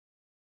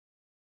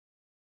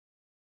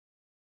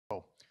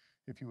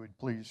If you would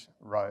please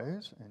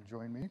rise and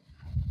join me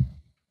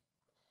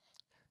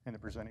in the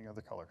presenting of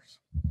the colors.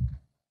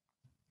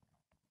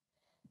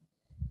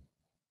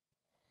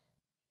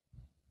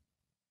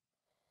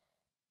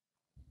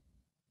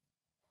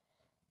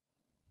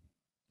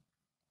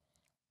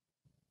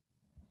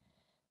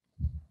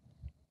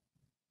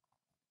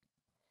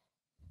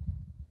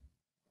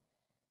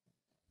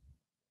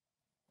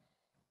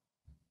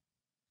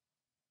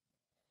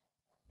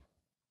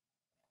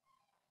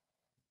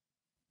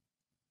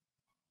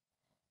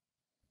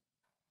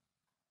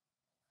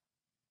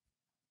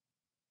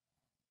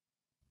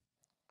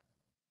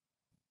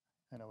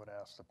 And I would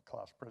ask the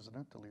class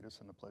president to lead us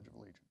in the Pledge of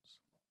Allegiance.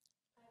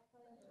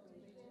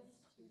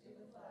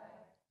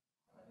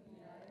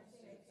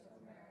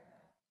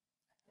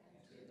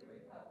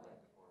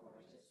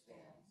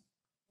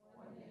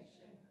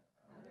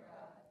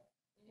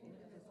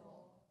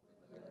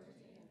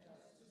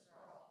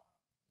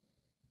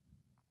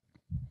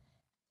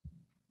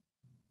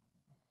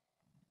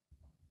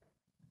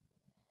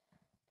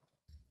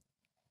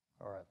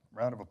 All right,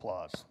 round of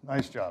applause.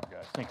 Nice job,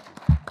 guys. Thank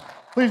you.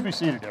 Please be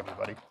seated,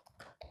 everybody.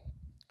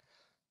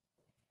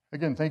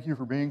 Again, thank you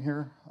for being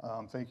here.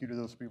 Thank you to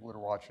those people that are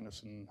watching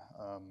us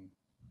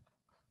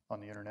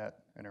on the internet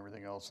and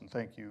everything else. And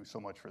thank you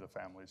so much for the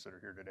families that are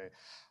here today.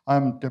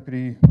 I'm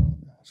Deputy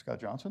Scott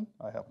Johnson.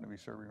 I happen to be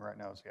serving right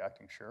now as the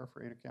acting sheriff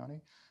for Ada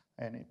County.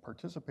 And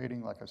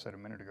participating, like I said a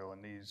minute ago,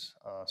 in these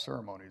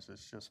ceremonies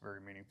is just very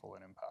meaningful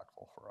and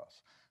impactful for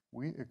us.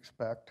 We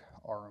expect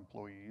our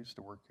employees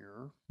to work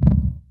here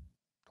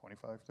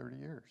 25, 30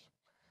 years.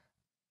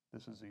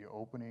 This is the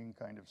opening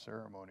kind of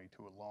ceremony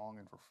to a long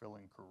and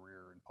fulfilling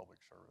career in public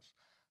service.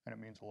 And it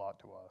means a lot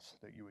to us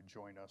that you would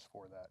join us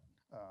for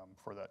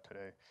that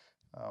today.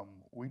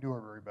 We do our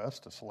very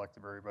best to select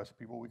the very best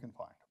people we can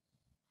find.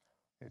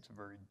 It's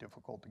very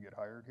difficult to get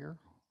hired here.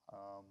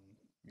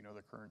 You know,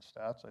 the current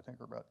stats, I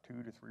think, are about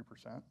 2 to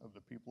 3% of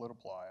the people that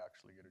apply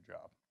actually get a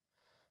job.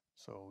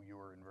 So you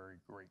are in very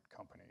great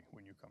company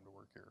when you come to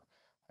work here.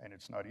 And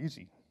it's not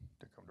easy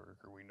to come to work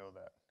here, we know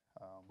that.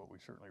 But we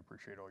certainly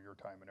appreciate all your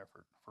time and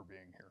effort for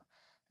being here.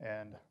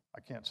 And I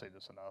can't say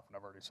this enough, and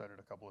I've already said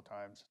it a couple of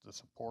times, the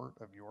support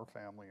of your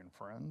family and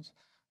friends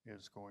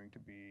is going to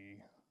be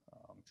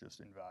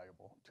just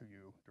invaluable to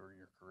you during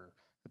your career.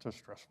 It's a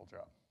stressful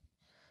job.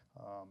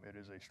 It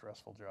is a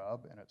stressful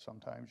job, and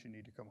sometimes you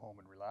need to come home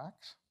and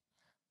relax,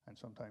 and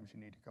sometimes you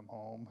need to come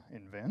home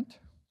and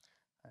vent,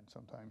 and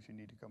sometimes you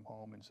need to come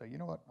home and say, you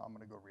know what, I'm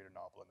going to go read a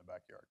novel in the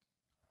backyard.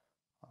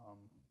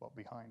 But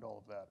behind all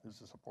of that is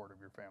the support of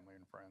your family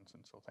and friends,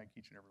 and so thank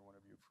each and every one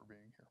of you for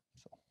being here.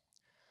 So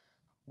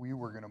we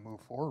were going to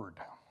move forward.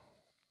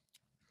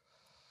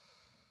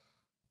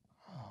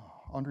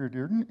 Andrea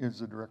Dearden is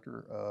the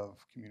Director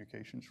of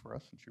Communications for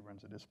us, and she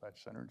runs the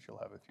dispatch center, and she'll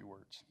have a few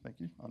words. Thank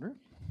you, Andrea.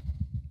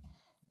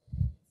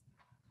 Here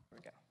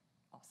we go.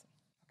 Awesome.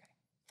 Okay.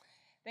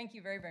 Thank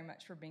you very, very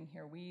much for being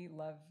here. We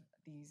love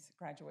these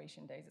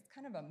graduation days. It's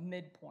kind of a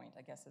midpoint,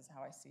 I guess is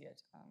how I see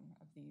it,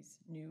 of these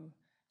new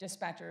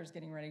dispatchers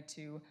getting ready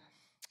to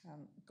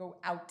go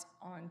out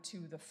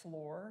onto the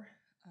floor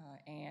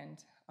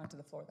and onto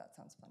the floor. That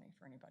sounds funny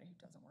for anybody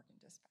who doesn't work in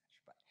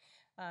dispatch,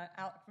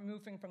 but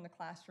moving from the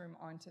classroom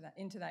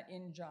into that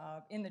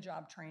in the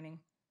job training.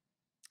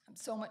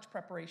 So much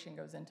preparation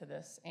goes into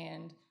this,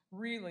 and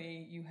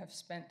really you have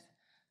spent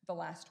the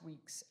last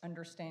weeks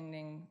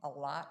understanding a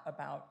lot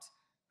about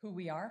who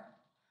we are,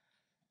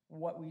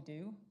 what we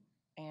do,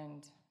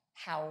 and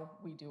how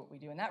we do what we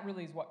do. And that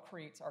really is what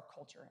creates our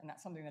culture. And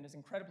that's something that is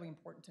incredibly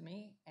important to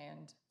me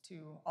and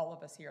to all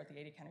of us here at the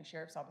Ada County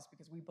Sheriff's Office,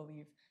 because we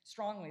believe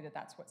strongly that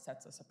that's what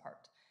sets us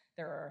apart.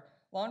 There are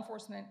law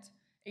enforcement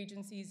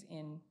agencies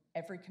in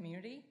every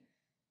community,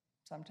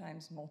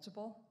 sometimes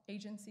multiple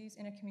agencies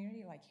in a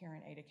community, like here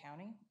in Ada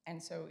County.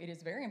 And so it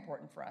is very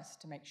important for us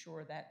to make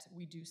sure that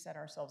we do set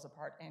ourselves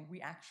apart and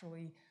we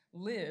actually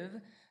live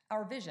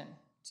our vision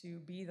to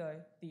be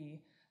the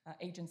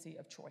agency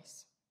of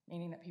choice,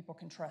 meaning that people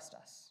can trust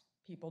us.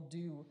 People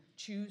do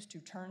choose to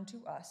turn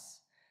to us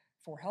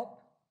for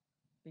help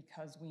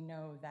because we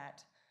know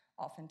that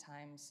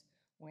oftentimes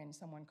when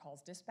someone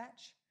calls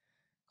dispatch,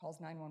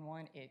 calls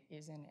 911, it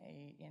is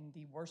in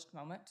the worst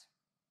moment.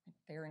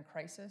 They're in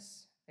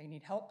crisis, they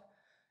need help,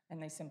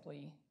 and they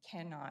simply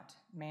cannot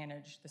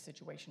manage the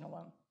situation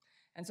alone.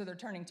 And so they're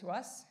turning to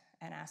us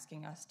and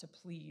asking us to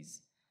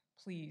please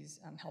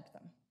help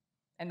them.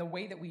 And the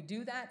way that we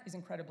do that is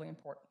incredibly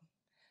important.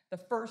 The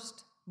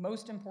first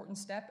most important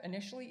step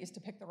initially is to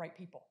pick the right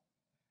people,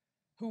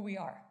 who we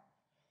are.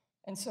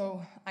 And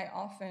so I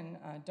often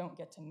don't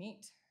get to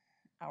meet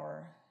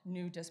our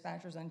new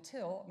dispatchers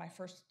until my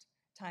first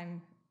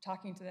time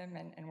talking to them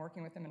and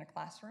working with them in a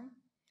classroom.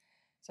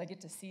 So I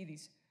get to see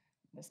these,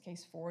 in this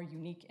case, 4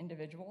 unique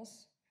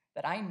individuals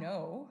that I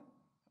know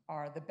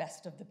are the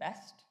best of the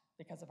best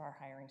because of our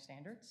hiring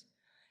standards.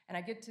 And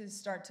I get to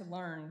start to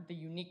learn the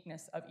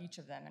uniqueness of each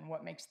of them and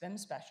what makes them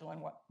special and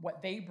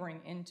what they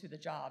bring into the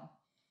job.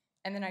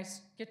 And then I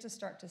get to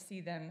start to see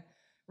them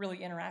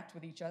really interact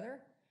with each other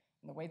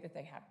and the way that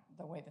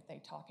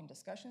they talk in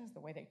discussions, the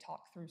way they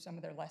talk through some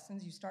of their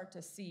lessons, you start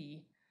to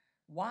see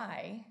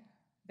why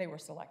they were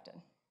selected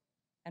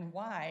and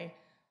why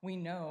we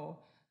know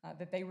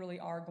that they really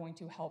are going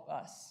to help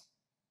us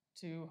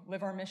to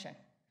live our mission,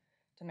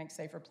 to make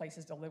safer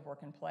places to live,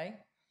 work, and play,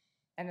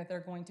 and that they're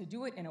going to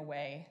do it in a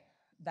way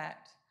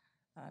that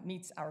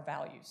meets our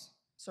values: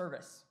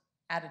 service,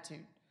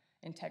 attitude,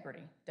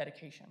 integrity,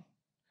 dedication.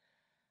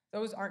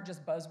 Those aren't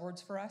just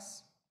buzzwords for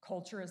us.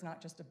 Culture is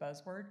not just a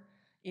buzzword.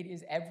 It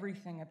is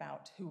everything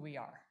about who we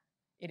are.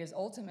 It is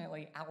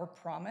ultimately our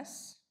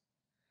promise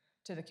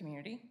to the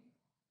community.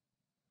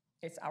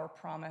 It's our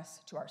promise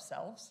to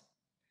ourselves.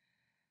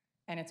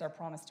 And it's our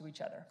promise to each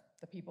other,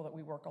 the people that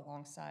we work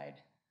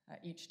alongside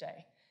each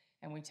day.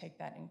 And we take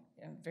that in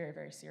very,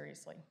 very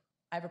seriously.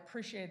 I've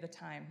appreciated the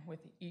time with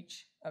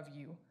each of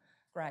you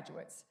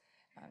graduates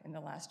in the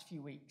last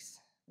few weeks,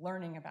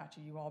 learning about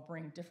you. You all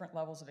bring different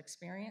levels of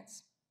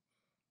experience,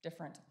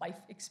 different life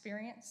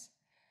experience.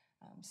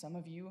 Some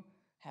of you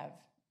have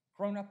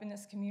grown up in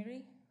this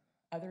community.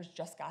 Others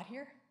just got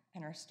here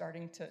and are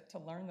starting to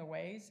learn the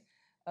ways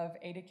of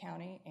Ada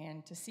County,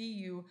 and to see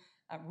you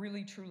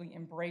really, truly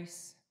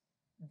embrace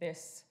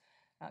this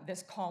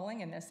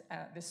calling and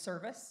this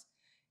service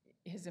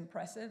is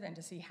impressive, and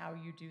to see how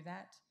you do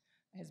that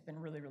has been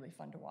really, really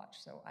fun to watch.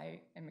 So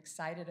I am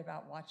excited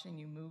about watching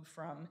you move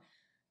from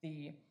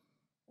the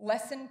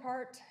lesson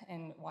part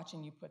and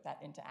watching you put that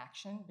into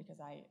action, because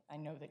I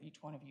know that each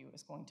one of you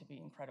is going to be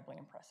incredibly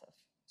impressive.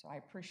 So I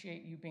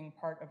appreciate you being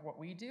part of what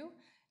we do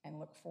and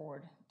look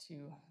forward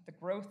to the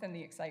growth and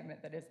the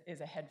excitement that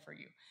is ahead for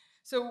you.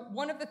 So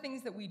one of the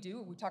things that we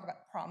do, we talk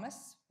about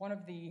promise. One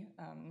of the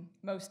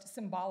most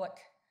symbolic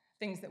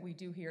things that we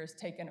do here is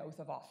take an oath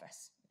of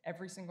office.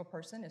 Every single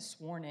person is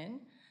sworn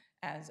in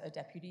as a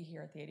deputy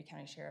here at the Ada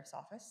County Sheriff's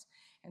Office.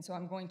 And so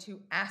I'm going to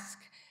ask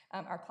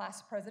our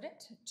class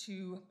president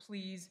to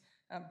please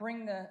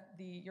bring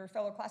your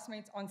fellow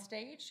classmates on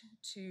stage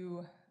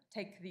to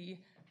take the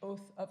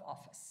oath of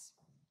office.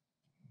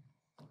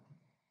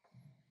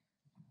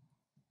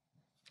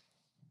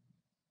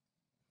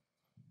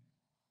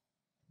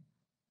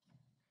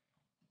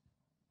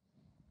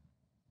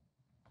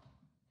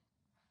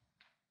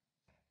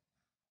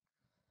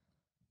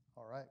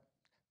 All right,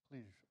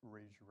 please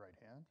raise your right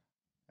hand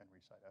and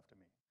recite after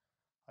me.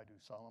 I do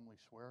solemnly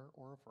swear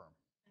or affirm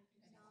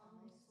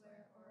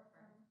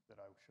that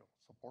I shall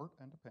support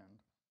and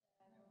defend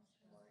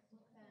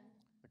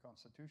the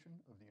Constitution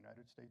of the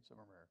United States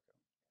of America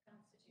and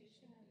the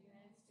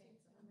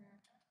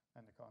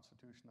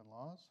Constitution and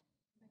laws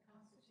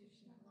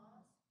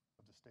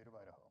of the state of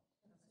Idaho.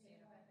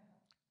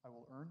 I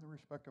will earn the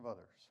respect of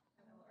others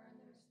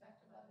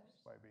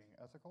by being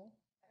ethical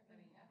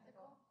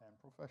and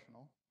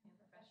professional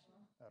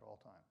at all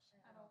times.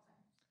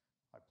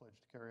 I pledge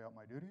to carry out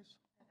my duties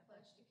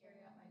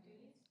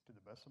to the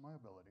best of my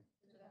ability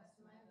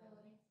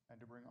and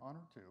to bring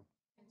honor to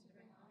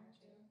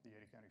the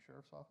Ada County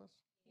Sheriff's Office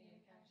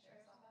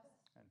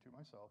and to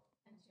myself,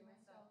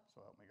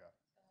 so help me God.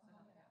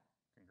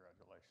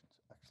 Congratulations.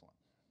 Excellent.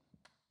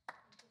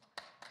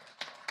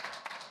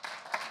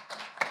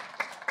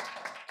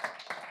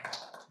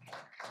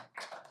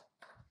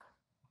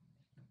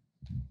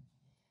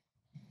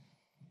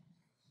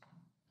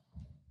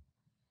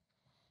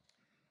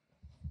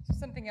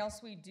 Something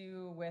else we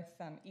do with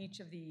each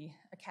of the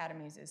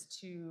academies is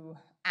to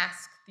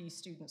ask the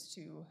students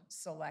to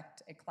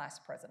select a class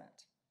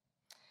president.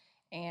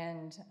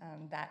 And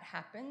that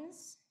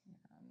happens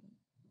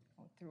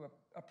through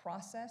a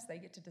process. They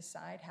get to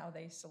decide how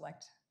they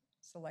select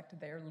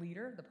their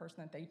leader, the person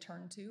that they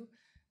turn to.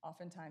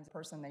 Oftentimes the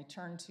person they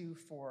turn to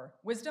for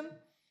wisdom,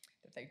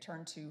 that they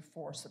turn to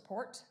for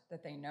support,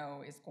 that they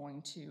know is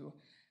going to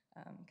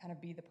kind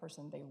of be the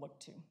person they look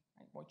to,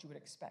 right? What you would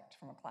expect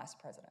from a class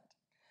president.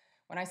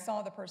 When I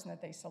saw the person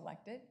that they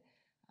selected,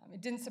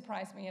 it didn't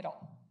surprise me at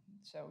all.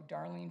 So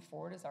Darlene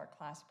Ford is our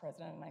class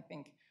president, and I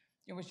think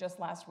it was just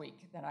last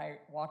week that I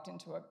walked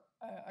into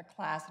a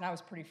class and I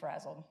was pretty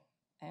frazzled.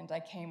 And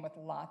I came with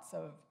lots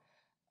of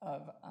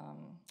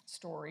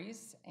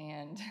stories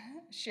and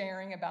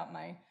sharing about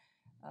my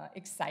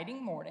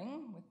exciting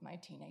morning with my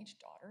teenage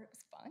daughter. It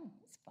was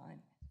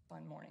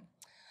fun morning.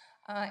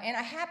 And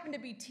I happened to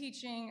be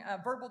teaching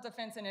verbal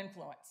defense and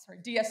influence, or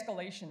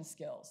de-escalation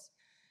skills.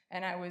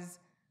 And I was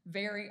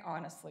very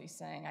honestly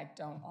saying, I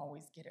don't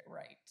always get it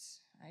right.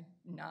 I'm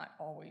not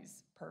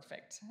always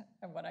perfect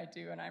at what I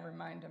do. And I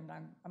remind them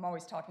I'm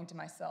always talking to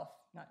myself.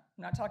 I'm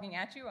not talking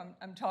at you,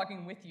 I'm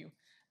talking with you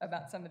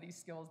about some of these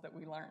skills that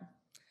we learn.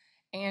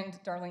 And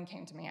Darlene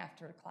came to me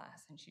after the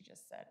class and she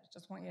just said,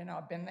 just want you to know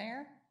I've been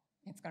there,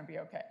 it's gonna be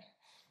okay.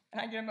 And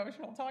I get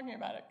emotional talking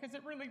about it because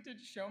it really did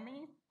show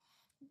me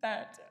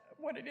that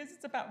what it is,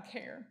 it's about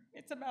care.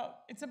 It's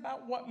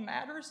about what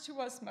matters to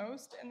us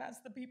most, and that's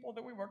the people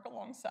that we work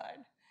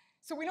alongside.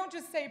 So we don't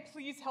just say,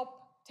 please help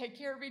take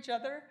care of each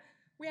other.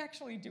 We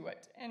actually do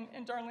it. And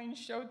Darlene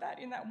showed that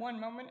in that one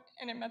moment,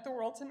 and it meant the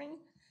world to me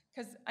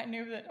because I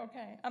knew that,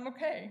 okay, I'm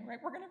okay, right?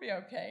 We're gonna be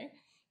okay.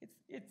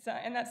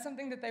 And that's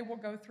something that they will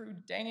go through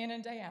day in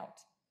and day out.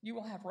 You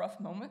will have rough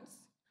moments.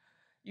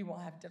 You will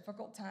have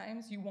difficult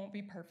times. You won't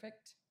be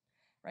perfect,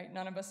 right?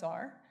 None of us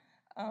are.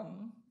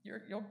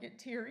 You'll get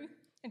teary,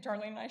 and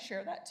Darlene and I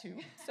share that too.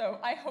 So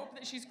I hope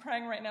that she's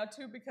crying right now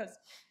too, because it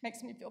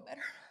makes me feel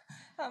better.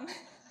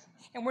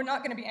 And we're not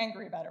going to be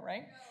angry about it,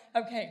 right?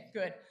 Okay,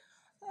 good.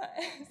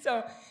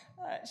 So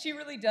she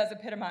really does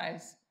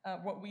epitomize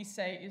what we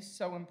say is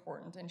so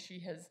important, and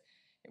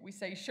we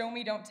say, show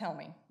me, don't tell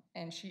me,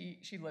 and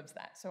she lives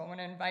that. So I want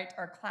to invite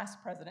our class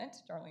president,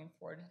 Darlene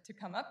Ford, to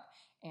come up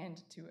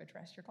and to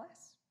address your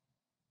class.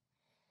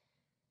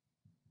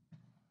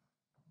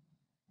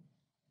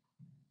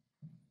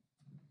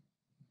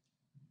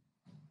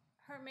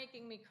 Her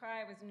making me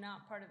cry was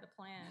not part of the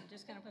plan.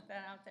 Just going to put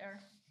that out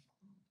there.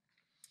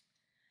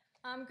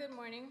 Good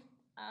morning,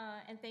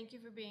 and thank you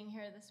for being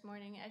here this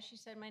morning. As she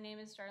said, my name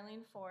is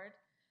Darlene Ford,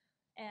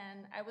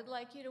 and I would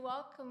like to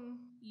welcome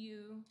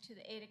you to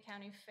the Ada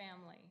County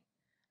family.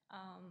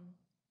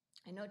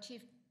 I know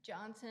Chief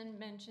Johnson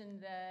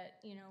mentioned that,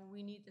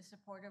 we need the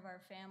support of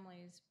our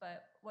families,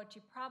 but what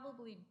you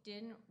probably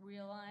didn't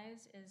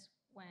realize is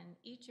when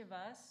each of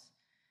us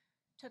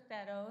took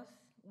that oath,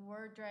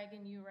 we're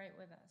dragging you right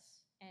with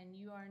us, and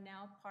you are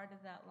now part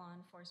of that law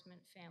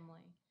enforcement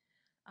family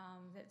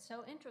that's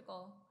so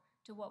integral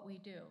to what we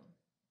do.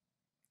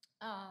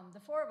 The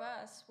four of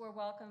us were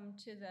welcomed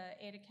to the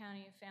Ada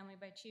County family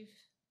by Chief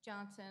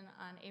Johnson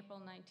on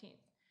April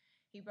 19th.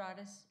 He brought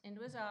us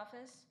into his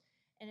office,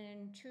 and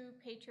in true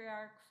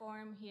patriarch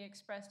form, he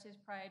expressed his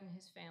pride in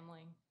his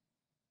family.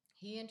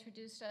 He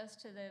introduced us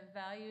to the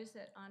values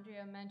that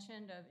Andrea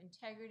mentioned of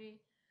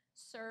integrity,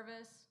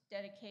 service,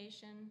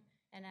 dedication,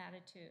 and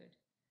attitude.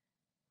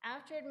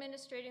 After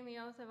administering the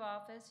oath of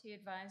office, he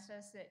advised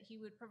us that he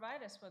would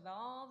provide us with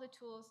all the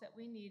tools that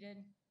we needed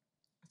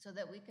so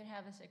that we could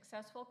have a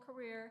successful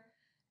career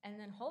and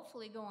then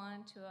hopefully go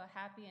on to a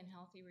happy and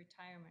healthy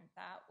retirement.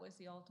 That was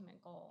the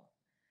ultimate goal.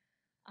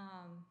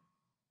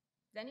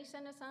 Then he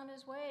sent us on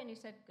his way and he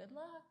said, good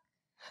luck.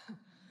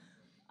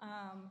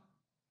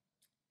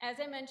 As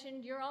I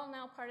mentioned, you're all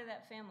now part of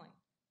that family.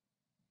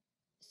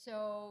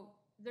 So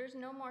there's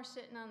no more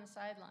sitting on the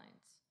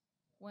sidelines.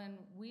 When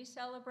we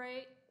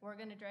celebrate, we're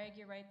going to drag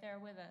you right there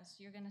with us.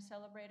 You're going to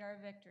celebrate our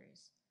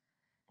victories.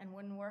 And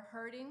when we're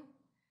hurting,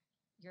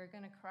 you're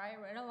going to cry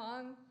right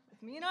along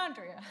with me and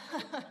Andrea.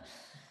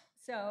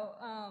 So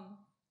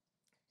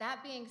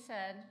that being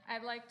said,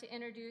 I'd like to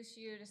introduce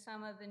you to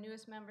some of the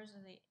newest members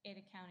of the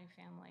Ada County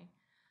family.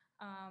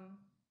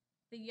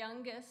 The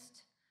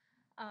youngest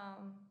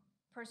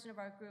person of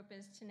our group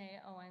is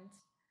Tanea Owens.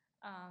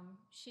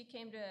 She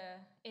came to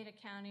Ada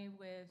County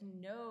with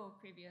no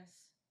previous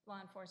law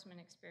enforcement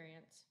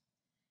experience.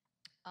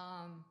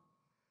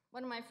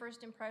 One of my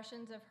first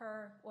impressions of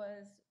her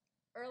was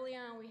early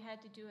on we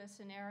had to do a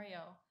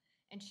scenario,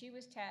 and she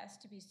was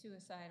tasked to be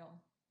suicidal.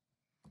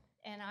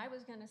 And I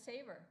was going to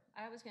save her.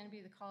 I was going to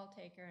be the call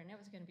taker, and it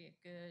was going to be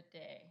a good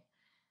day.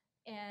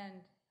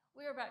 And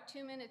we were about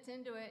 2 minutes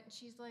into it, and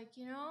she's like,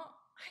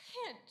 I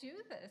can't do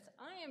this.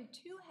 I am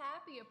too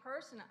happy a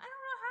person. I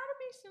don't know how to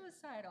be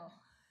suicidal.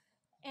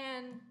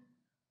 And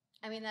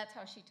I mean, that's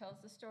how she tells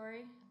the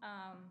story.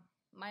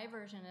 My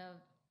version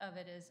of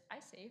it is I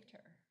saved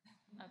her,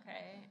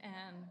 okay?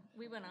 And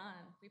we went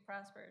on, we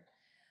prospered.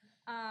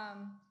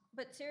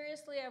 But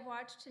seriously, I've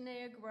watched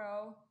Tanea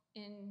grow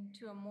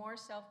into a more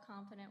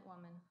self-confident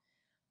woman.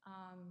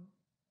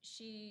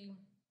 She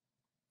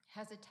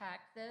has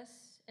attacked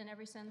this in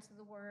every sense of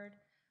the word.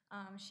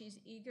 She's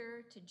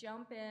eager to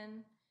jump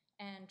in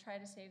and try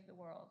to save the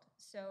world.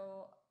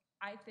 So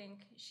I think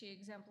she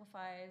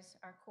exemplifies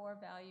our core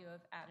value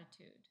of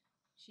attitude.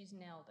 She's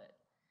nailed it.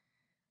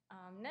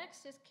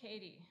 Next is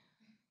Katie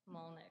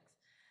Molnix.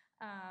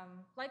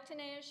 Like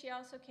Tanea, she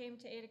also came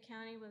to Ada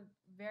County with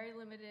very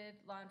limited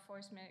law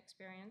enforcement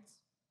experience.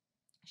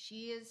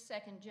 She is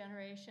second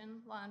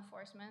generation law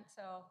enforcement,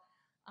 so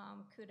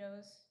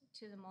kudos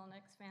to the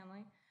Molnix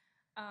family.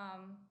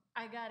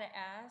 I gotta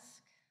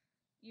ask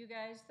you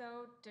guys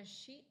though, does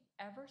she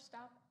ever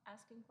stop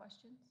asking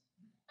questions?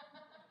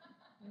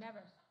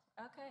 Never.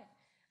 Okay.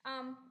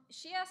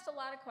 She asked a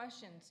lot of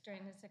questions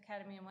during this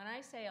academy, and when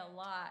I say a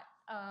lot,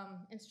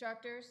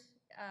 instructors,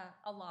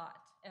 a lot,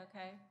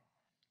 okay?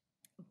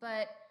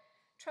 But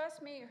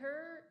trust me,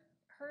 her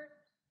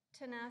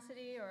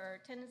tenacity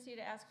or tendency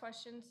to ask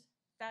questions,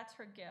 that's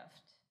her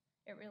gift.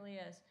 It really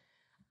is.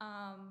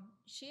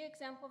 She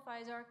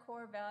exemplifies our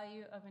core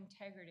value of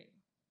integrity,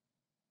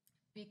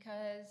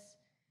 because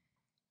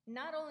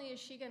not only is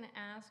she going to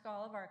ask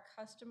all of our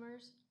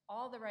customers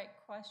all the right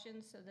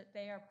questions so that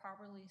they are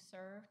properly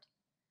served,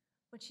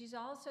 but she's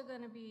also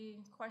going to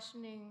be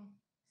questioning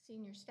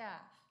senior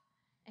staff,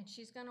 and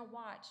she's going to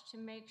watch to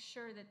make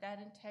sure that that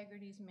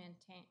integrity is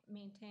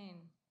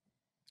maintained.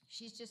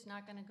 She's just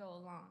not going to go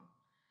along.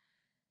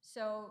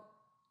 So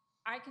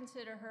I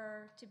consider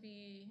her to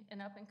be an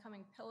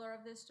up-and-coming pillar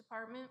of this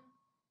department,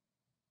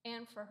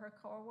 and for her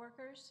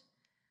coworkers.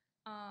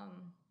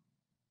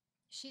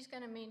 She's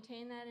going to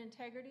maintain that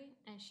integrity,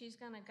 and she's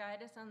going to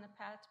guide us on the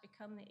path to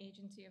become the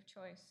agency of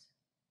choice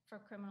for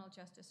criminal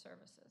justice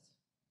services.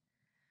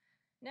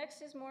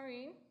 Next is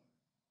Maureen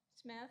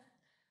Smith,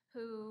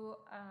 who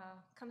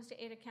comes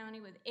to Ada County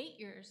with 8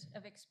 years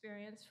of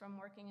experience from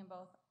working in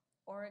both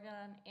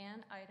Oregon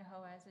and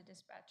Idaho as a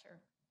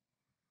dispatcher.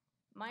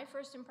 My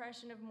first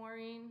impression of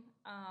Maureen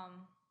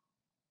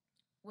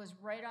was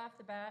right off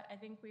the bat. I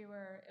think it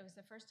was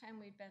the first time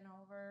we'd been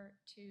over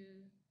to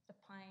the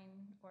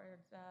Pine or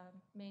the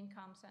main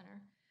comm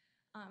center.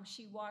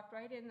 She walked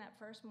right in that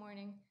first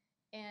morning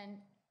and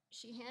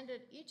she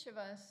handed each of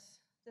us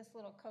this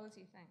little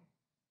cozy thing.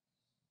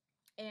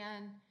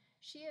 And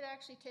she had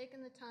actually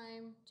taken the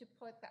time to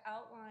put the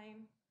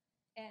outline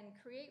and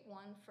create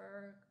one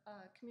for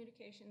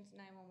Communications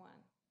 911.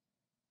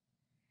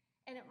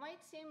 And it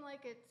might seem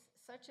like it's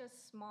such a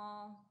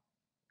small,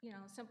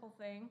 simple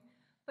thing,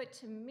 but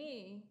to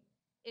me,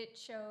 it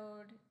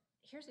showed,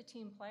 here's a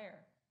team player.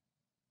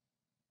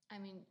 I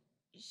mean,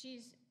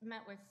 she's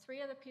met with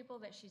 3 other people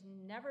that she's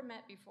never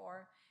met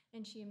before,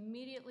 and she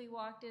immediately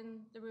walked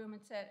in the room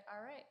and said,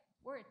 all right,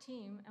 we're a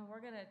team, and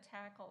we're gonna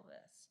tackle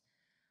this.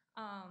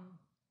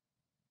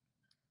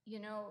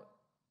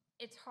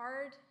 It's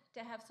hard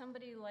to have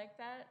somebody like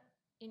that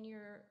in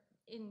your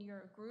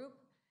group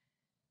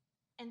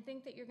and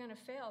think that you're gonna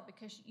fail,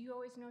 because you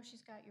always know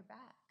she's got your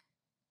back.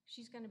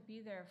 She's gonna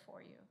be there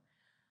for you.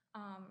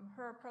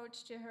 Her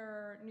approach to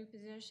her new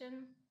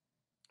position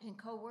and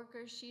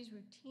coworkers, she's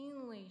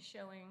routinely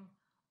showing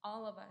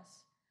all of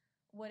us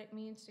what it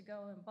means to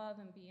go above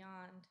and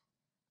beyond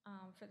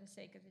for the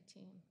sake of the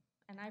team.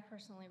 And I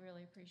personally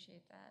really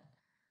appreciate that.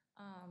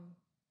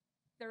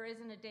 There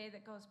isn't a day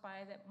that goes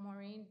by that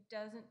Maureen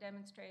doesn't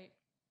demonstrate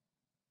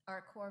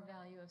our core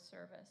value of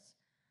service.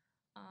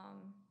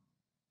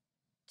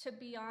 To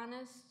be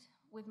honest,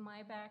 with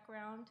my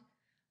background,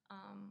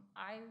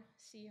 I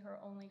see her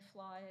only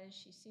flaw is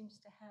she seems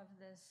to have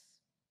this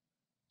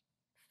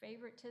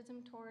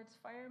favoritism towards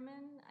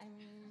firemen. I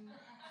mean,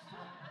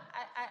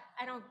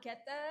 I don't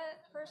get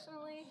that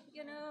personally,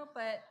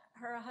 but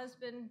her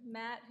husband,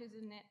 Matt, who's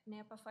a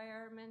Nampa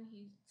fireman,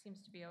 he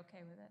seems to be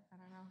okay with it. I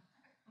don't know.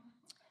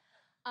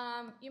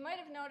 You might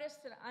have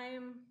noticed that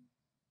I'm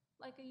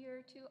like a year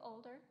or 2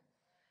 older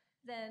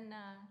than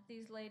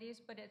these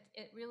ladies, but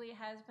it really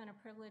has been a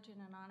privilege and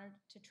an honor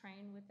to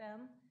train with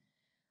them.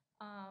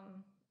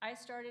 I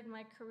started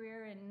my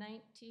career in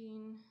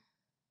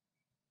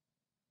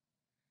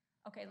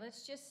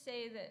let's just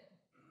say that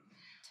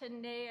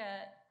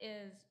Tanea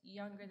is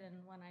younger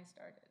than when I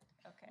started,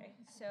 okay?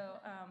 So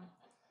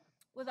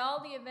with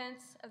all the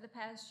events of the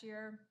past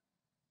year,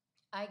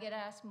 I get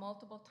asked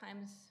multiple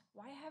times,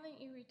 why haven't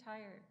you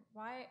retired?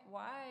 Why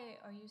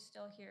are you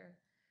still here?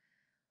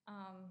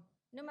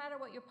 No matter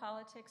what your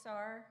politics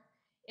are,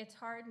 it's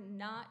hard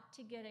not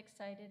to get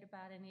excited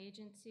about an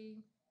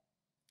agency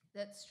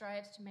that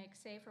strives to make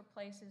safer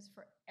places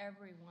for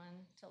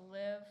everyone to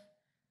live,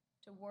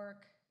 to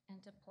work,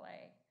 and to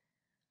play.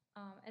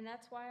 And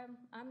that's why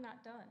I'm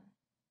not done.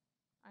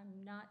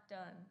 I'm not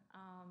done.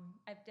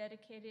 I've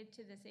dedicated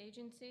to this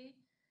agency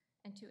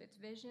and to its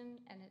vision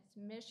and its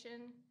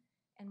mission,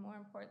 and more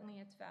importantly,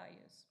 its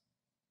values.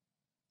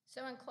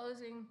 So in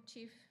closing,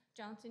 Chief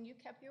Johnson, you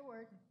kept your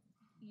word.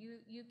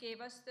 You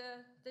gave us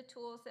the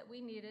tools that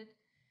we needed,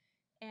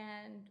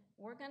 and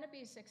we're gonna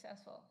be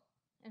successful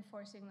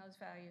enforcing those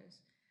values.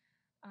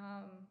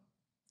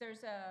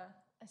 There's a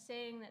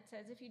saying that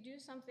says, if you do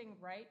something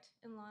right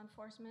in law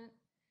enforcement,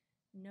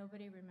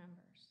 nobody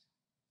remembers.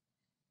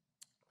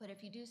 But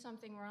if you do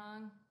something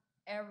wrong,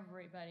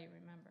 everybody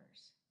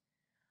remembers.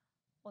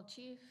 Well,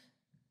 Chief,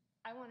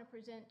 I want to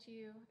present to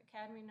you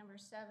Academy number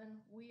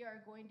 7. We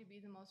are going to be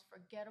the most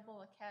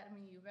forgettable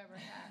academy you've ever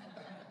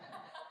had.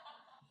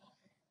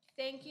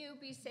 Thank you.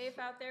 Be safe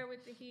out there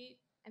with the heat,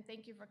 and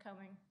thank you for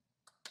coming.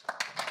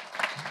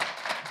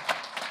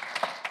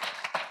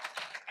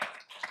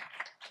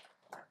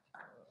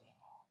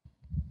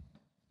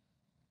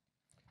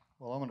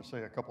 Well, I'm going to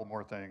say a couple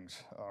more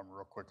things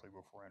real quickly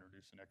before I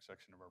introduce the next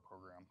section of our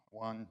program.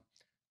 One,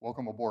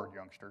 welcome aboard,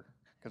 youngster,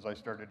 because I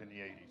started in the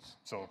 80s,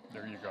 so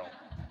there you go.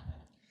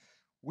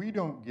 We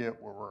don't get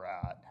where we're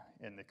at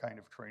in the kind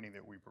of training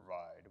that we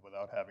provide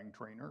without having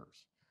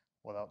trainers,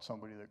 without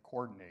somebody that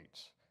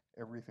coordinates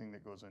everything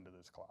that goes into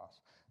this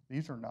class.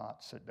 These are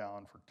not sit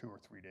down for 2 or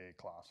 3 day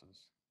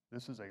classes.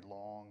 This is a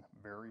long,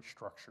 very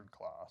structured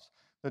class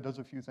that does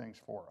a few things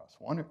for us.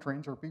 One, it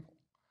trains our people.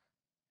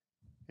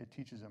 It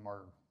teaches them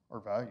our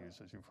values,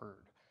 as you've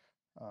heard.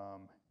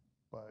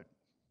 But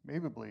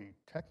maybe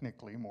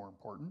technically more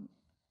important,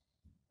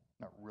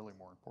 not really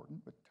more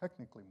important, but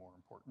technically more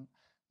important,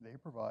 they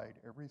provide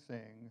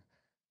everything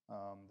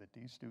that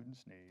these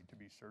students need to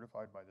be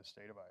certified by the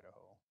state of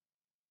Idaho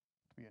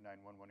to be a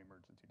 911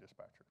 emergency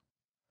dispatcher.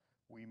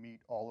 We meet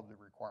all of the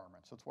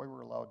requirements. That's why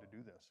we're allowed to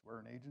do this. Where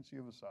an agency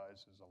of a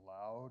size is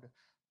allowed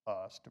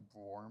us to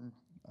perform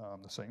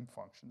the same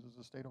functions as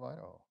the state of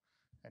Idaho.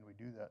 And we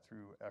do that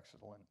through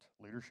excellent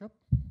leadership,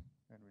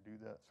 and we do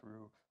that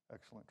through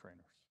excellent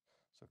trainers.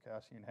 So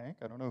Cassie and Hank,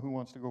 I don't know who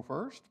wants to go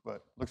first,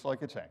 but looks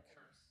like it's Hank.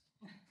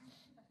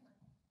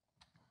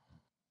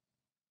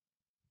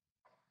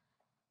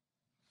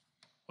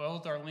 Well,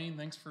 Darlene,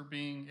 thanks for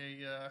being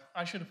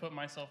I should have put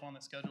myself on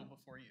the schedule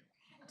before you.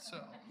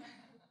 So,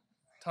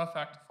 tough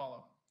act to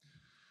follow.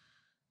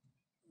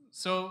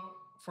 So,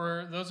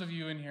 for those of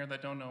you in here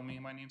that don't know me,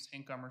 my name's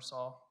Hank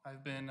Gummersall.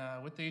 I've been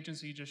with the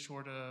agency just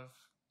short of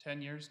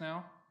 10 years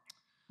now,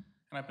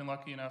 and I've been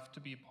lucky enough to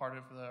be part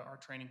of our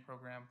training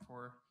program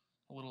for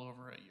a little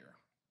over a year.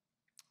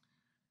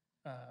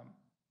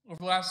 Over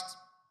the last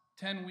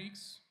 10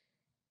 weeks,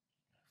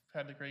 I've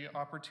had the great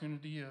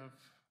opportunity of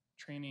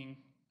training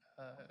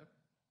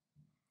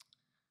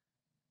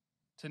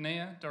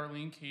Tanea,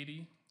 Darlene,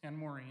 Katie, and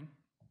Maureen.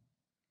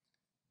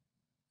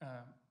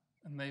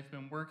 And they've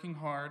been working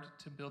hard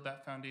to build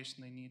that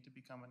foundation they need to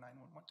become a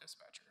 911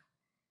 dispatcher.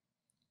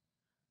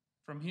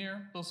 From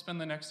here, they'll spend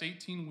the next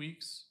 18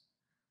 weeks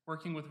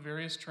working with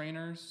various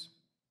trainers,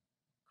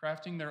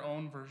 crafting their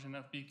own version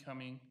of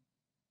becoming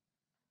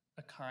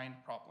a kind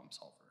problem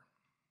solver.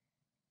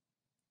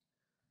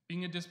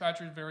 Being a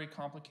dispatcher is a very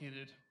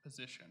complicated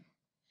position.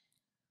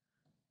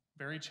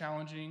 Very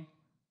challenging,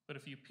 but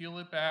if you peel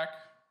it back,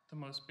 the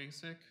most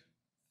basic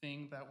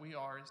thing that we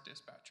are as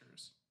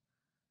dispatchers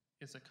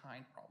is a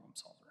kind problem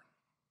solver.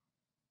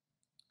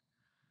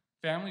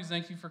 Families,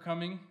 thank you for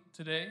coming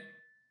today.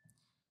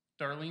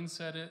 Darlene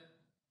said it,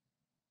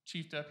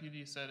 Chief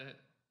Deputy said it.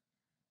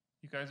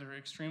 You guys are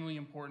extremely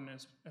important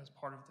as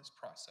part of this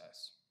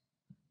process.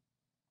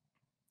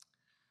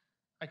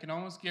 I can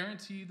almost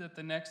guarantee that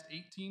the next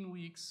 18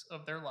 weeks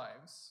of their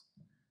lives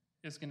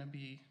is going to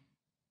be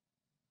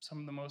some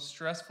of the most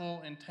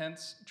stressful,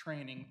 intense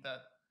training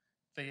that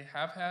they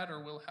have had or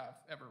will have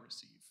ever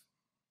receive.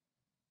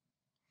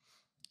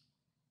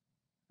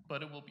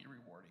 But it will be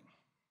rewarding.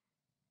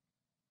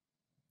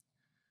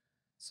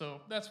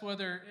 So that's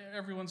whether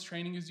everyone's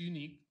training is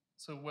unique.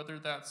 So whether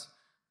that's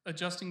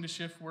adjusting to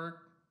shift work,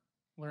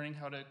 learning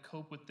how to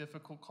cope with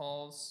difficult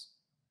calls,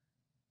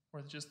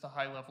 or just the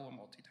high level of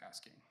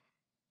multitasking.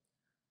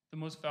 The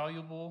most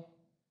valuable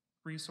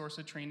resource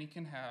a trainee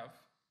can have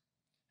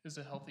is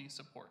a healthy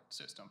support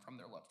system from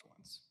their loved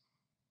ones.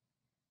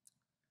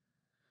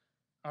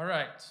 All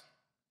right,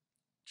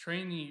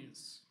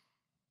 trainees.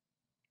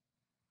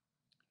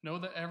 Know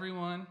that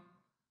everyone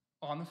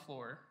on the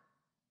floor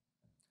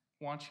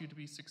wants you to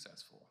be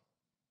successful.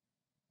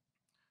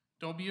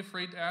 Don't be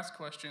afraid to ask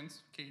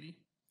questions, Katie.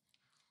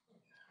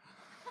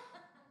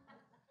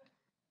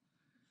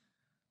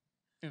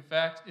 In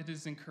fact, it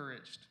is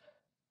encouraged.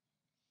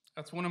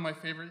 That's one of my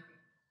favorite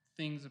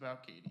things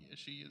about Katie, is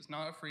she is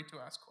not afraid to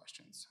ask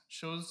questions. It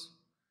shows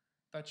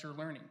that you're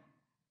learning.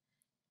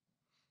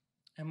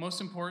 And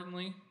most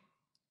importantly,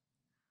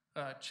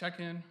 check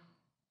in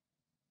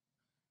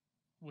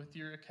with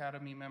your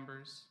academy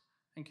members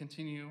and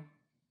continue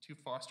to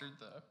foster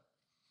the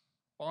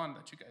bond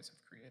that you guys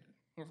have created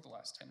over the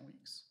last 10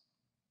 weeks.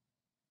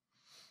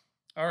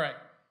 All right.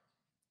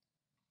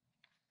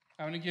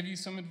 I'm going to give you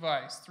some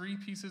advice, 3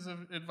 pieces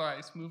of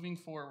advice moving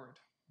forward.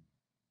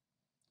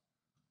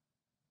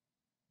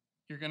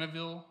 You're going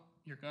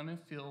to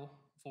feel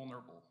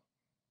vulnerable.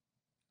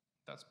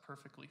 That's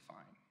perfectly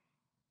fine.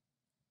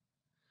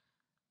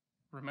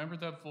 Remember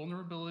that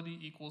vulnerability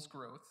equals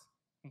growth.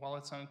 And while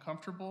it's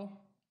uncomfortable,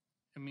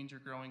 it means you're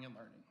growing and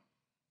learning.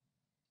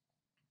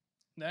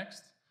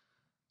 Next,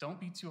 don't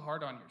be too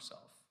hard on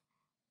yourself.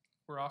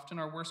 We're often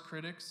our worst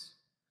critics.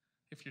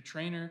 If your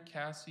trainer,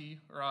 Cassie,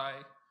 or I,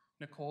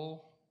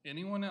 Nicole,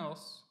 anyone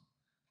else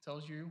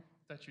tells you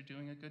that you're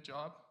doing a good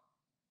job,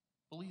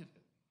 believe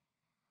it.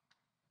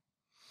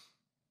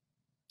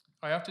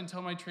 I often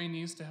tell my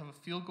trainees to have a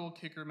field goal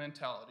kicker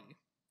mentality.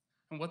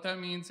 And what that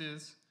means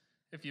is,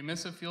 if you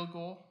miss a field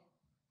goal,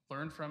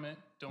 learn from it,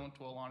 don't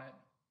dwell on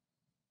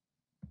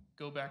it.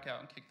 Go back out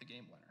and kick the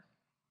game winner.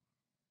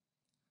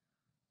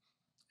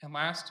 And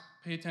last,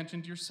 pay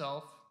attention to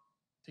yourself,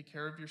 take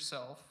care of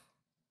yourself,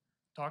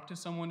 talk to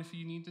someone if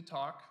you need to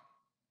talk,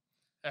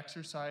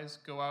 exercise,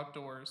 go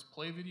outdoors,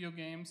 play video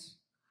games,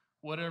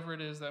 whatever it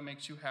is that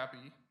makes you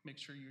happy, make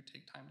sure you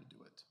take time to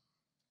do it.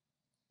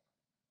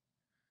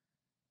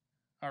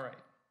 All right.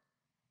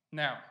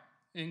 Now,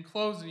 in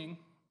closing,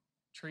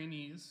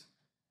 trainees,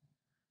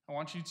 I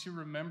want you to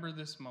remember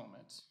this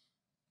moment,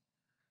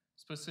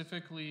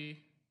 specifically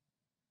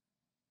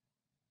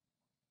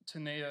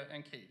Tanea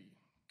and Katie,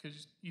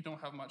 because you don't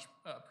have much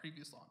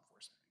previous law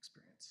enforcement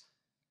experience.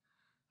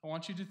 I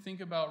want you to think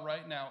about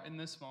right now, in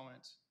this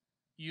moment,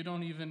 you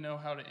don't even know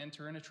how to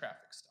enter in a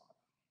traffic stop,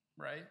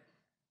 right?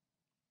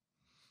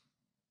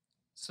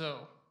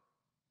 So,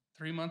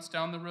 3 months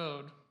down the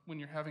road, when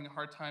you're having a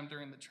hard time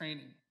during the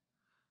training,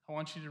 I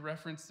want you to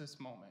reference this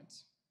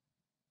moment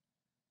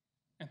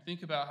and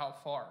think about how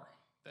far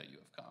that you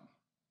have come.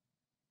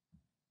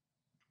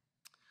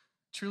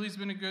 Truly, it's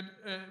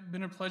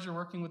been a pleasure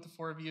working with the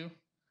 4 of you. You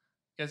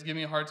guys give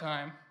me a hard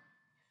time.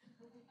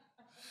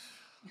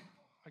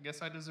 I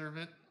guess I deserve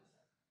it.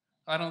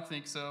 I don't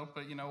think so,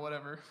 but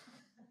whatever.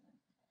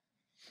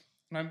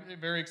 And I'm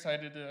very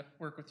excited to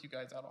work with you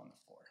guys out on the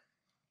floor.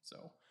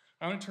 So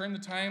I'm going to turn the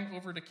time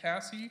over to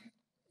Cassie,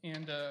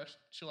 and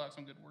she'll have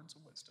some good words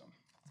of wisdom.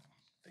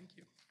 Thank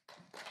you.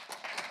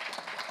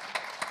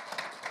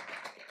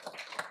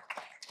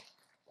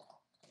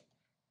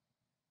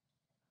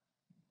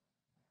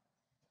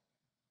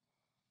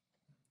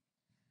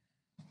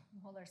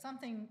 Well, there's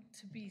something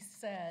to be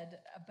said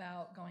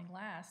about going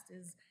last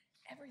is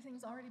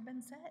everything's already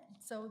been said.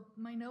 So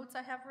my notes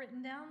I have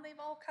written down, they've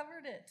all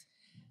covered it.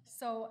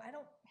 So I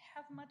don't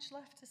have much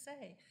left to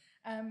say.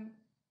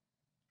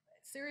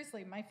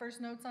 Seriously, my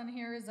first notes on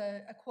here is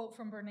a quote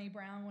from Brene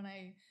Brown. When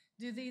I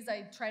do these,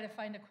 I try to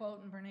find a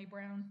quote, and Brene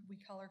Brown, we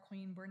call her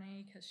Queen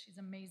Brene because she's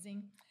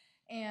amazing.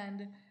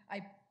 And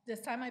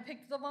this time I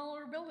picked the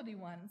vulnerability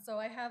one. So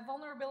I have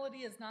vulnerability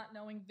is not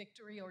knowing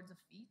victory or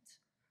defeat.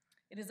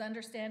 It is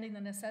understanding the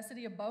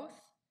necessity of both.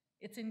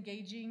 It's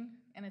engaging,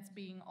 and it's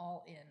being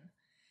all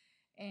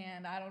in.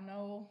 And I don't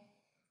know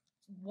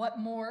what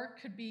more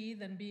could be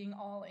than being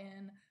all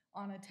in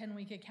on a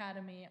 10-week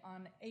academy,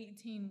 on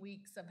 18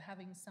 weeks of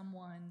having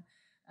someone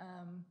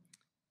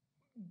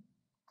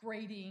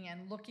grading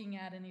and looking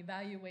at and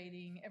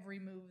evaluating every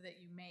move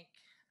that you make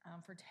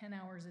for 10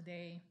 hours a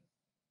day.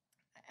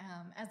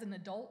 As an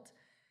adult,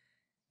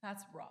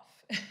 that's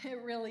rough.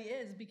 It really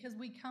is, because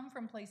we come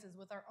from places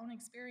with our own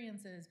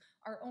experiences,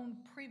 our own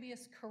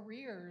previous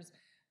careers,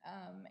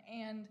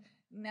 and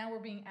now we're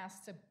being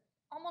asked to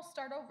almost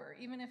start over,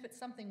 even if it's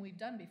something we've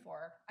done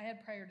before. I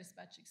had prior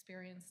dispatch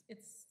experience.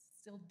 It's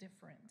still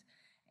different,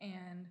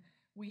 and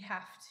we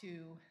have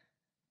to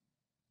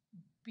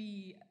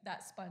be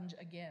that sponge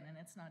again, and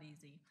it's not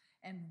easy.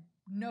 And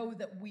know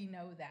that we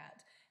know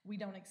that. We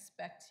don't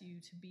expect you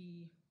to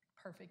be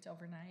perfect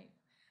overnight.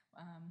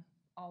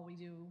 All we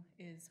do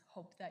is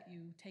hope that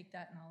you take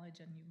that knowledge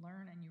and you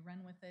learn and you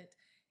run with it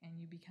and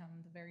you become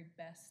the very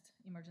best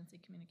emergency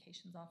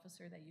communications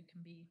officer that you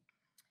can be.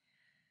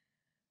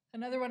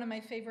 Another one of my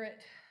favorite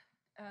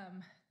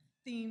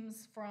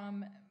themes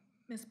from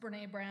Miss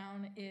Brene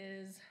Brown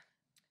is,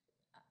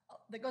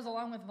 that goes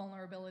along with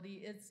vulnerability,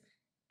 is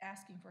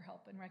asking for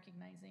help and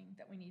recognizing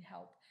that we need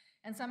help.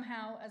 And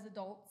somehow, as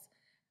adults,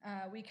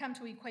 we come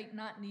to equate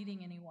not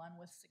needing anyone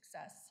with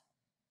success.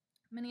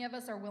 Many of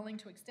us are willing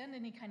to extend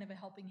any kind of a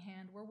helping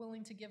hand. We're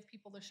willing to give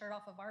people the shirt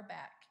off of our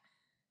back.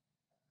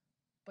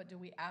 But do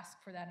we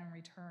ask for that in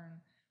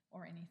return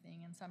or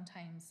anything? And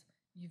sometimes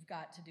you've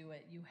got to do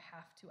it. You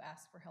have to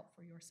ask for help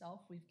for yourself.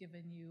 We've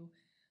given you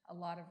a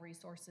lot of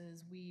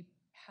resources. We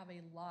have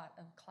a lot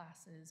of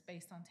classes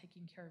based on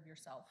taking care of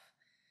yourself.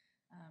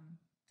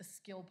 The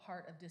skill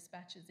part of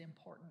dispatch is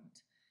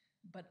important,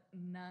 but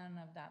none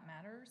of that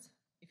matters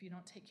if you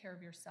don't take care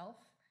of yourself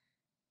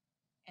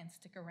and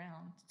stick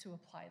around to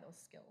apply those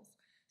skills.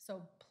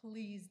 So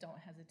please don't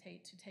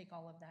hesitate to take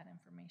all of that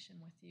information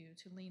with you,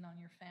 to lean on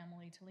your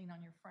family, to lean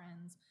on your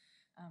friends,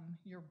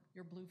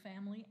 your blue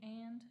family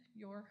and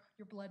your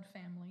blood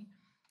family.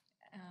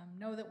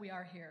 Know that we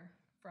are here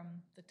from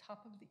the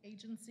top of the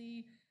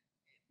agency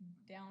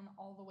down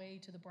all the way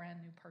to the brand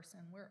new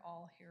person. We're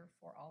all here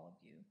for all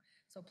of you.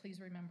 So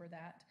please remember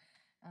that.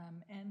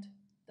 And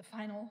the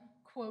final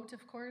quote,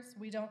 of course,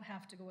 we don't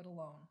have to go it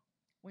alone.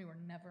 We were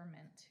never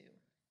meant to,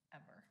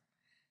 ever.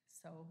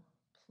 So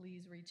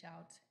please reach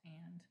out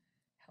and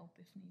help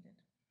if needed.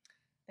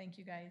 Thank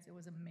you guys. It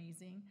was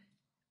amazing.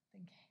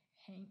 Thank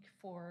Hank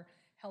for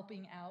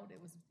helping out.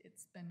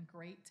 It's been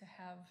great to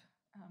have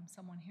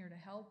someone here to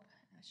help,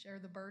 share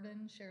the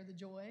burden, share the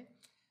joy,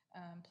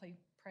 play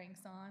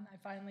pranks on.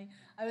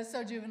 I was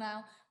so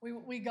juvenile.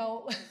 We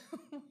go,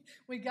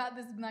 we got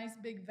this nice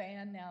big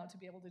van now to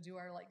be able to do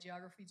our like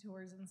geography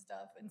tours and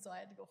stuff. And so I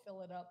had to go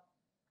fill it up,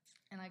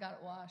 and I got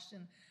it washed,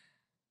 and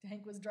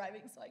Hank was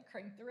driving, so I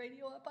cranked the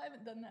radio up. I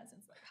haven't done that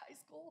since like high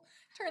school.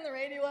 Turn the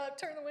radio up,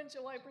 turn the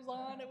windshield wipers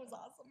on. It was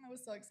awesome. I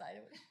was so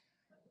excited.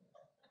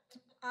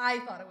 I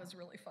thought it was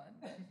really fun.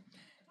 But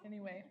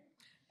anyway,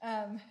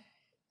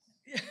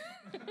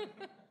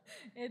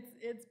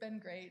 it's been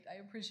great. I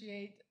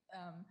appreciate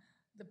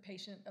the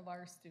patience of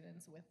our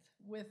students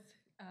with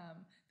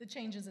the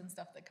changes and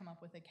stuff that come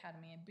up with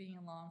Academy, and being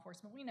in law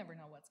enforcement. We never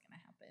know what's going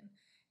to happen,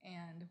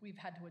 and we've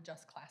had to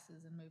adjust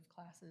classes and move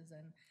classes,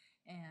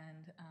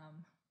 and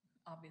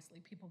obviously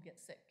people get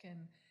sick,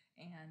 and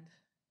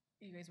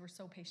you guys were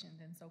so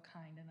patient and so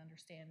kind and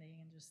understanding,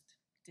 and just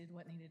did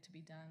what needed to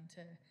be done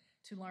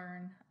to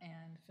learn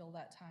and fill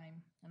that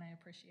time, and I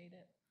appreciate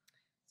it.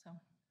 So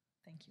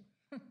thank you.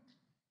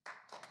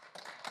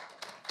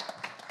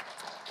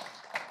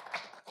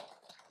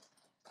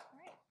 All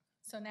right,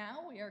 so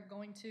now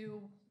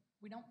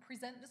we don't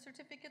present the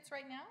certificates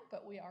right now,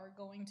 but we are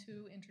going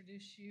to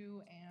introduce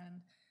you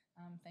and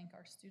thank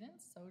our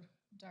students. So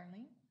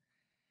Darlene.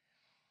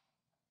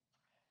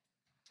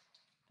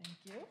 Thank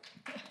you.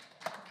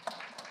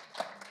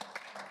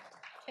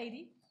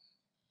 Katie.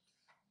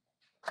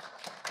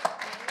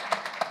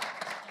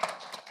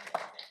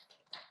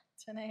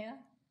 Tanea.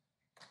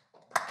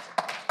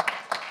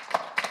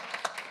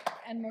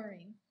 And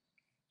Maureen.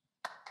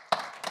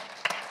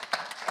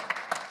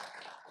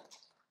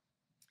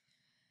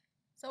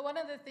 So one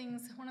of the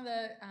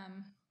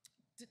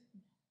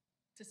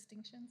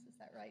distinctions, is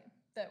that right,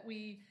 that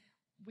we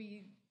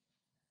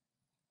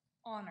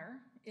honor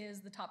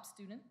is the top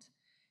student.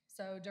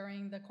 So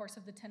during the course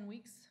of the 10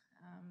 weeks,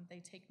 they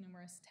take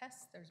numerous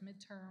tests. There's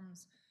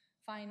midterms,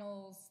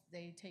 finals.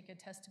 They take a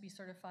test to be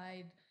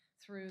certified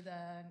through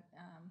the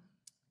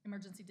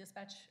Emergency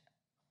Dispatch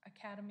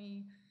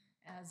academy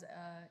as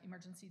a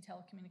emergency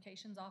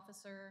telecommunications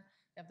officer.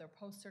 They have their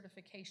post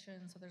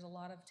certification, so there's a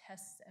lot of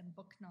tests and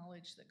book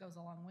knowledge that goes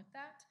along with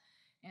that.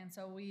 And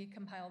so we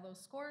compile those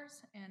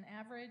scores and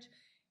average,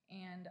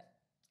 and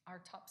our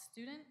top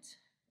student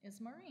is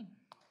Maureen.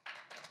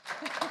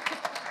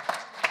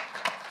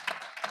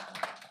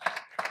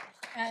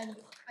 And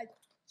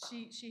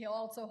she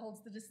also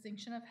holds the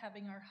distinction of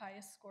having our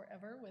highest score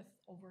ever with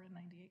over a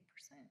 98%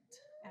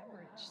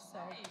 average. So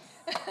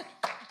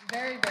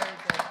very, very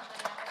good.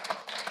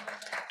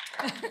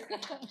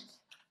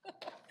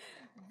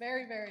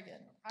 Very, very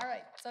good. All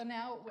right, so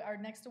now our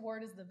next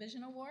award is the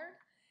Vision Award,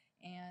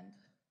 and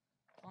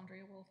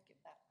Andrea will give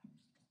that.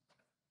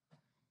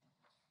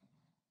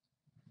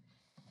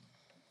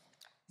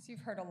 So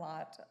you've heard a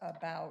lot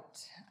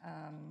about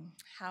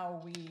how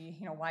we,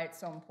 why it's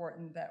so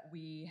important that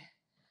we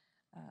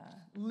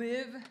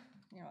live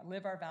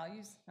our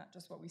values, not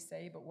just what we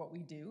say, but what we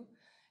do.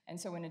 And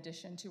so in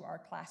addition to our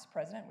class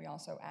president, we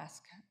also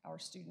ask our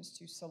students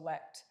to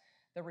select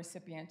the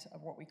recipient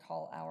of what we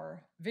call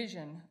our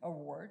Vision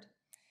Award.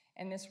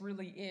 And this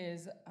really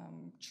is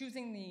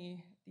choosing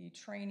the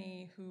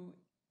trainee who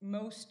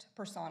most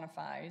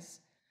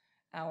personifies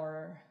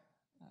our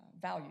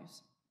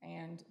values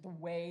and the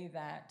way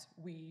that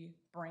we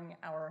bring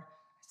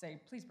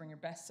please bring your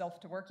best self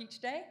to work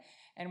each day,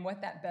 and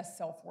what that best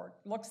self work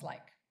looks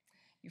like.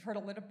 You've heard a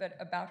little bit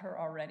about her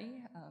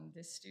already.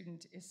 This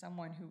student is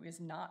someone who is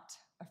not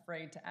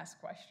afraid to ask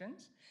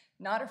questions,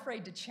 not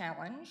afraid to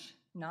challenge,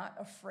 not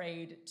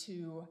afraid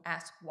to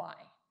ask why.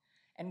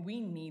 And we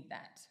need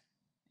that.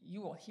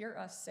 You will hear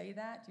us say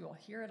that. You will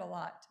hear it a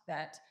lot,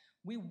 that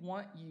we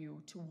want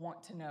you to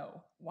want to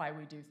know why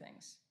we do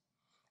things.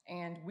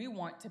 And we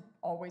want to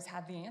always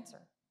have the answer.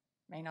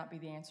 It may not be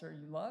the answer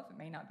you love. It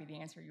may not be the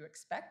answer you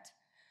expect.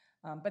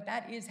 But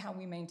that is how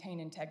we maintain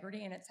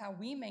integrity, and it's how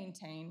we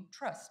maintain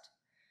trust.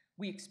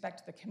 We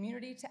expect the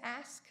community to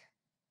ask.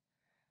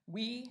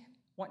 We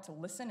want to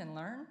listen and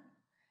learn.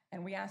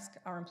 And we ask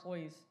our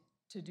employees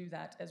to do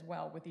that as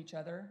well with each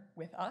other,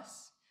 with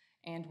us,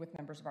 and with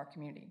members of our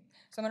community.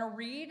 So I'm going to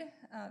read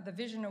the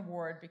Vision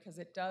Award because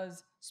it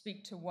does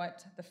speak to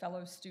what the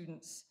fellow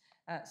students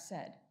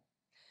said.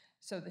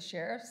 So the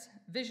Sheriff's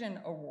Vision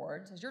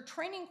Award says, your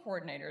training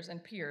coordinators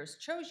and peers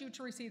chose you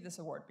to receive this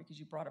award because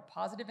you brought a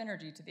positive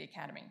energy to the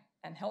academy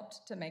and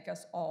helped to make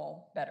us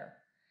all better.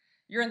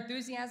 Your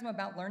enthusiasm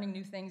about learning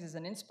new things is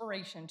an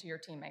inspiration to your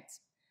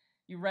teammates.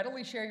 You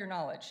readily share your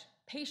knowledge,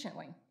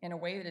 patiently, in a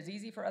way that is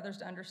easy for others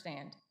to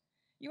understand.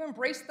 You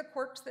embrace the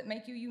quirks that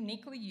make you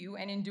uniquely you,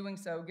 and in doing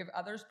so, give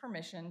others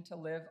permission to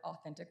live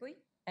authentically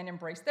and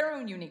embrace their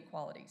own unique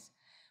qualities.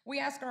 We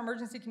ask our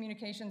emergency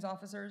communications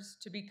officers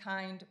to be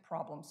kind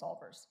problem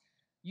solvers.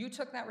 You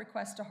took that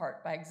request to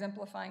heart by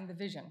exemplifying the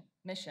vision,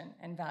 mission,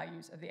 and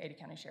values of the Ada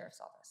County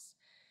Sheriff's Office.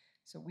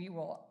 So we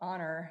will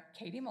honor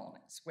Katie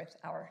Mullins with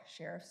our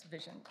Sheriff's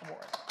Vision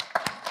Award.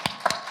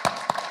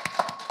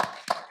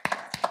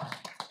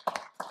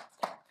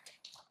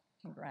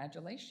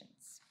 Congratulations.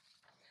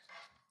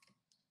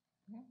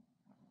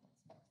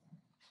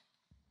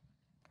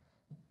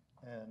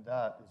 And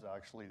that is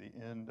actually the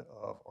end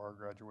of our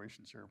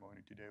graduation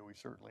ceremony today. We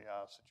certainly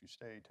ask that you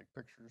stay, take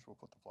pictures. We'll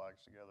put the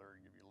flags together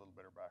and give you a little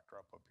bit of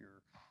backdrop up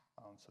here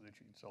so that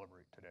you can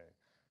celebrate today.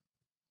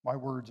 My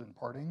words in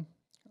parting,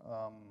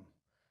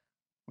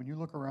 when you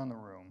look around the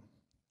room,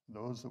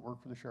 those that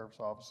work for the Sheriff's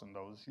Office and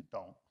those who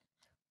don't,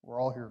 we're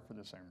all here for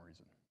the same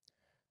reason.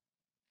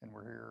 And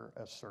we're here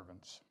as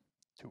servants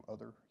to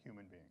other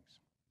human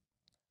beings.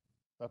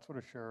 That's what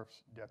a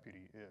sheriff's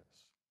deputy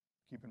is.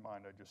 Keep in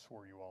mind, I just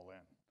swore you all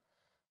in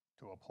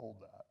to uphold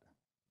that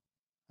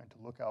and to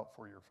look out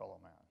for your fellow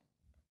man,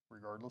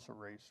 regardless of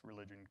race,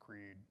 religion,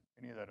 creed,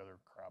 any of that other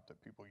crap that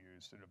people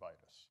use to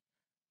divide us.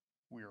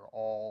 We are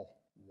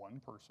all one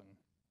person,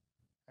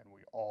 and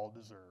we all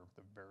deserve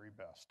the very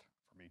best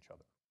from each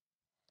other.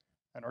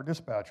 And our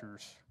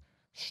dispatchers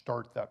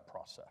start that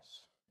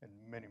process in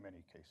many,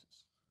 many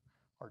cases.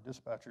 Our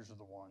dispatchers are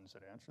the ones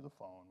that answer the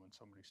phone when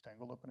somebody's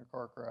tangled up in a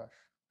car crash,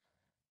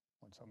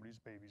 when somebody's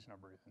baby's not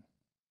breathing,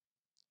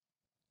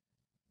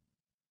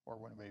 or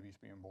when a baby's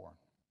being born.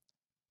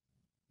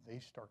 They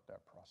start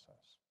that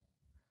process.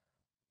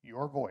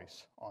 Your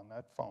voice on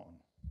that phone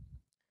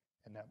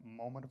in that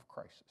moment of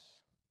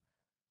crisis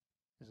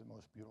is the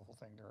most beautiful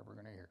thing they're ever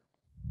going to hear.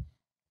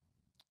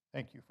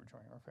 Thank you for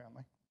joining our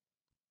family.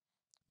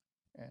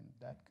 And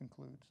that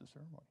concludes the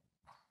ceremony.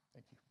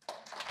 Thank you.